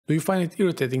Do you find it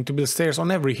irritating to build stairs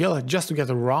on every hill just to get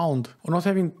around, or not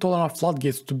having tall enough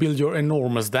floodgates to build your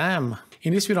enormous dam?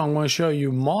 In this video I'm going to show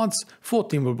you mods for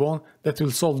Timberborn that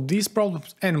will solve these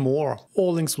problems and more.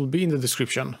 All links will be in the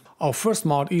description. Our first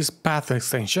mod is Path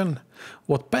Extension.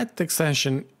 What Path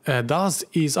Extension does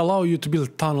is allow you to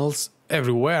build tunnels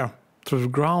everywhere, through the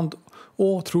ground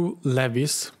or through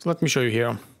levees. So let me show you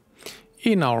here.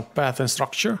 In our path and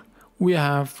structure we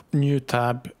have new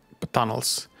tab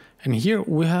tunnels. And here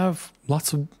we have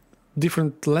lots of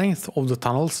different length of the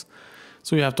tunnels.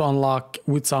 So you have to unlock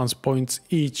with sounds points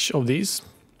each of these.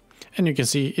 And you can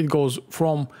see it goes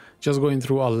from just going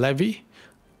through a levee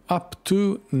up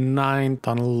to 9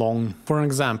 tunnel long. For an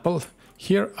example,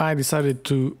 here I decided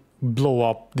to blow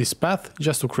up this path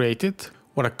just to create it.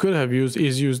 What I could have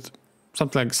used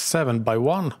something like 7 by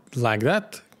 1 like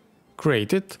that,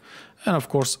 create it, and of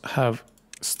course have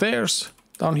stairs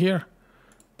down here.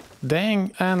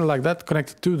 Dang, and like that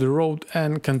connected to the road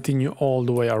and continue all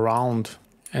the way around.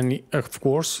 And of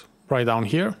course right down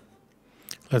here,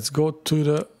 let's go to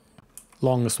the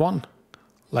longest one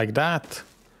like that.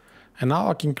 And now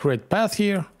I can create path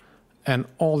here, and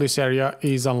all this area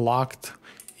is unlocked.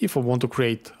 If I want to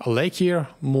create a lake here,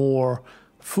 more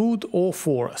food or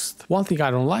forest. One thing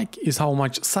I don't like is how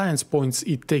much science points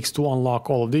it takes to unlock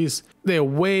all of these. They're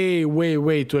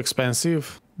way too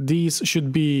expensive. These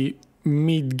should be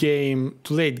mid game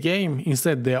to late game.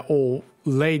 Instead they're all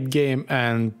late game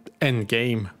and end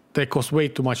game. They cost way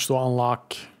too much to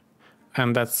unlock,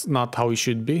 and that's not how it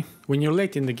should be. When you're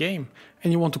late in the game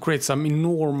and you want to create some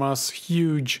enormous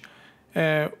huge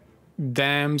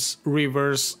dams,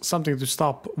 rivers, something to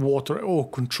stop water or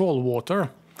control water,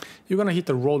 you're gonna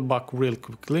hit a roadblock real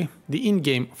quickly. The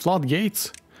in-game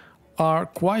floodgates are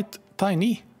quite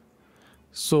tiny.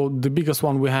 So the biggest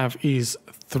one we have is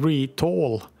 3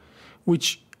 tall,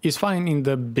 which is fine in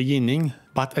the beginning,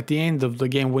 but at the end of the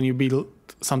game when you build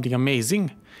something amazing,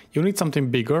 you need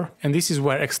something bigger, and this is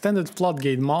where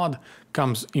ExtendedFloodgate mod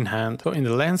comes in hand. So in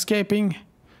the landscaping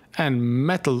and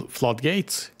metal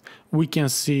floodgates, we can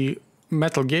see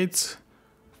metal gates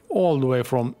all the way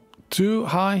from 2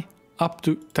 high up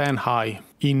to 10 high.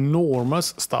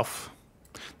 Enormous stuff.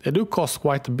 They do cost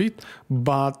quite a bit,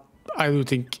 but I do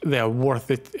think they are worth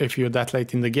it if you're that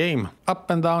late in the game. Up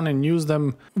and down and use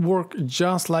them work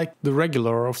just like the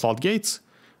regular floodgates,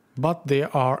 but they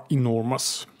are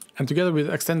enormous. And together with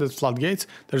ExtendedFloodgates,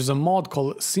 there's a mod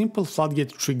called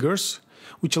SimpleFloodgateTriggers,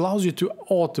 which allows you to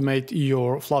automate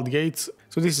your floodgates.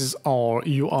 So this is our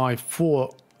UI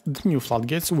for the new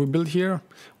floodgates we build here.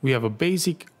 We have a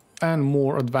basic and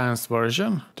more advanced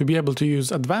version. To be able to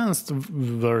use advanced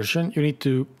version, you need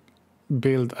to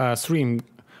build a stream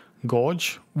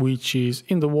gauge, which is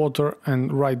in the water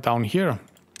and right down here.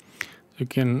 You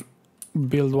can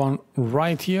build one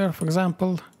right here, for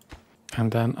example,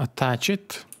 and then attach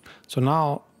it. So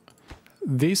now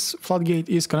this floodgate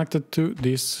is connected to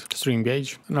this stream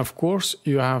gauge, and of course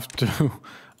you have to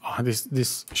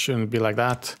this shouldn't be like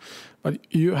that, but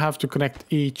you have to connect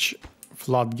each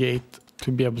floodgate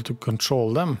to be able to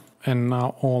control them. And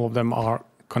now all of them are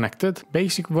connected.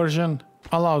 Basic version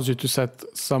allows you to set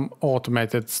some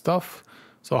automated stuff,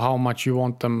 so how much you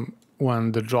want them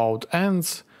when the drought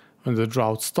ends, when the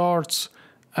drought starts,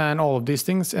 and all of these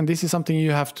things. And this is something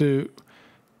you have to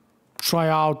try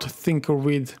out, tinker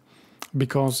with,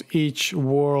 because each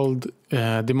world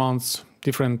demands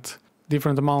different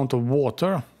amount of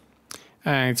water,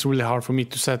 and it's really hard for me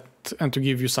to set and to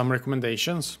give you some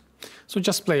recommendations. So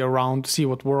just play around, see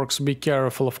what works. Be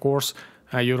careful, of course.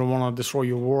 You don't want to destroy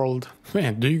your world.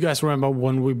 Man, do you guys remember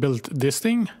when we built this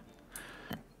thing?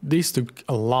 This took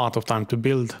a lot of time to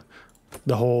build.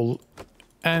 The whole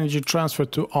energy transfer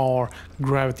to our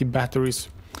gravity batteries.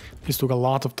 This took a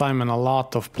lot of time and a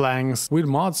lot of planks. With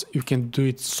mods, you can do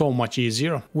it so much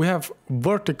easier. We have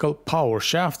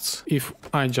VerticalPowerShafts. If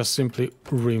I just simply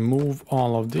remove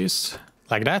all of this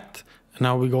like that, and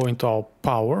now we go into our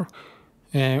power.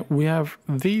 We have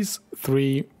these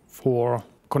 4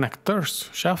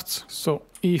 connectors, shafts. So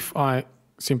if I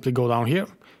simply go down here,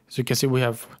 as you can see, we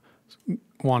have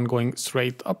one going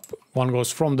straight up, one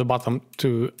goes from the bottom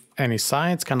to any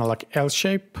side. It's kind of like L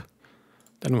shape.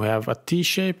 Then we have a T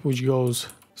shape, which goes,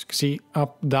 as you can see,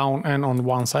 up, down, and on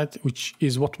one side, which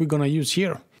is what we're gonna use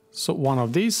here. So one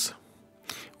of these,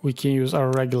 we can use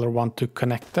our regular one to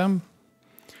connect them.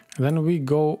 And then we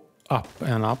go up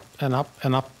and up and up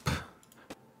and up,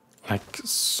 like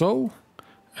so.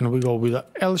 And we go with an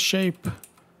L shape,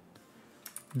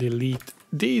 delete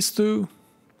these 2,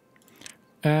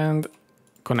 and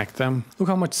connect them. Look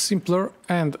how much simpler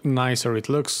and nicer it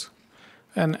looks.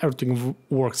 And everything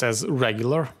works as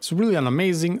regular. It's really an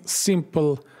amazing,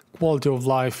 simple, quality of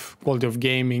life, quality of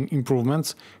gaming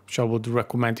improvements, which I would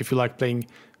recommend if you like playing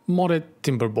modded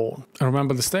Timberborn. And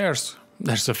remember the stairs,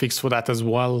 there's a fix for that as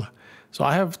well. So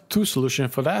I have two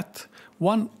solutions for that.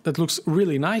 One that looks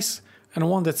really nice and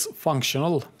one that's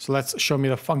functional. So let's show me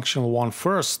the functional one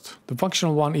first. The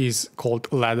functional one is called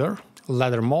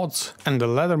ladder mods. And the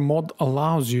ladder mod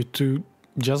allows you to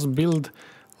just build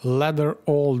ladder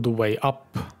all the way up.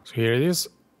 So here it is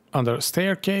under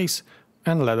staircase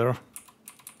and ladder.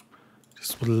 This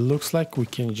is what it looks like. We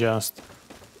can just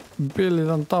build it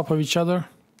on top of each other.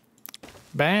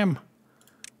 Bam!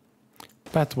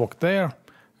 Pathwalk there.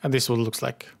 And this is what it looks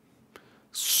like.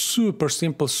 Super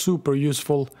simple, super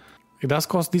useful. It does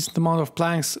cost decent amount of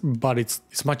planks, but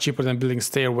it's much cheaper than building a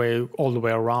stairway all the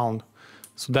way around.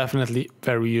 So definitely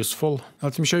very useful.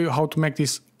 Let me show you how to make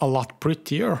this a lot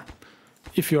prettier,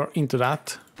 if you're into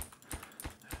that.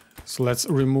 So let's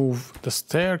remove the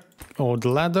stair or the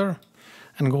ladder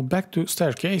and go back to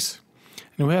staircase.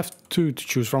 And we have two to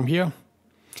choose from here.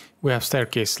 We have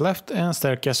staircase left and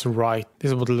staircase right. This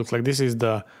is what it looks like. This is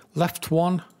the left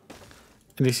one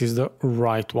and this is the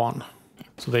right one.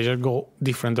 So they just go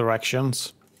different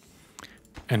directions.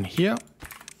 And here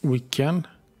we can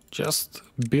just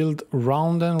build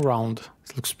round and round.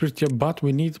 It looks prettier, but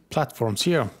we need platforms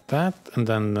here. That and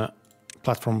then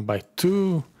platform by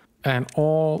 2 and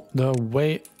all the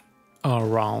way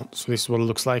around. So this is what it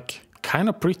looks like. Kind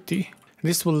of pretty.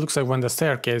 This is what it looks like when the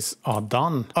staircase are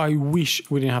done. I wish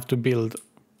we didn't have to build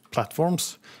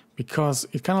platforms because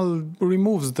it kind of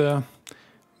removes the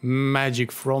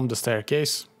magic from the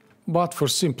staircase. But for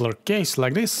simpler case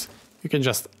like this, you can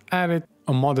just add it,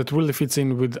 a mod that really fits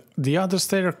in with the other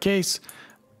staircase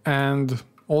and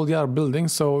all the other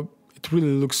buildings, so it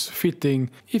really looks fitting.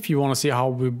 If you want to see how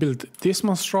we built this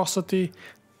monstrosity,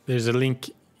 there's a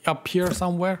link up here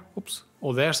somewhere, oops,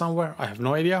 or there somewhere, I have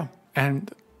no idea.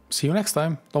 And see you next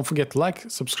time. Don't forget to like,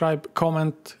 subscribe,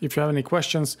 comment if you have any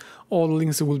questions. All the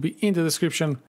links will be in the description.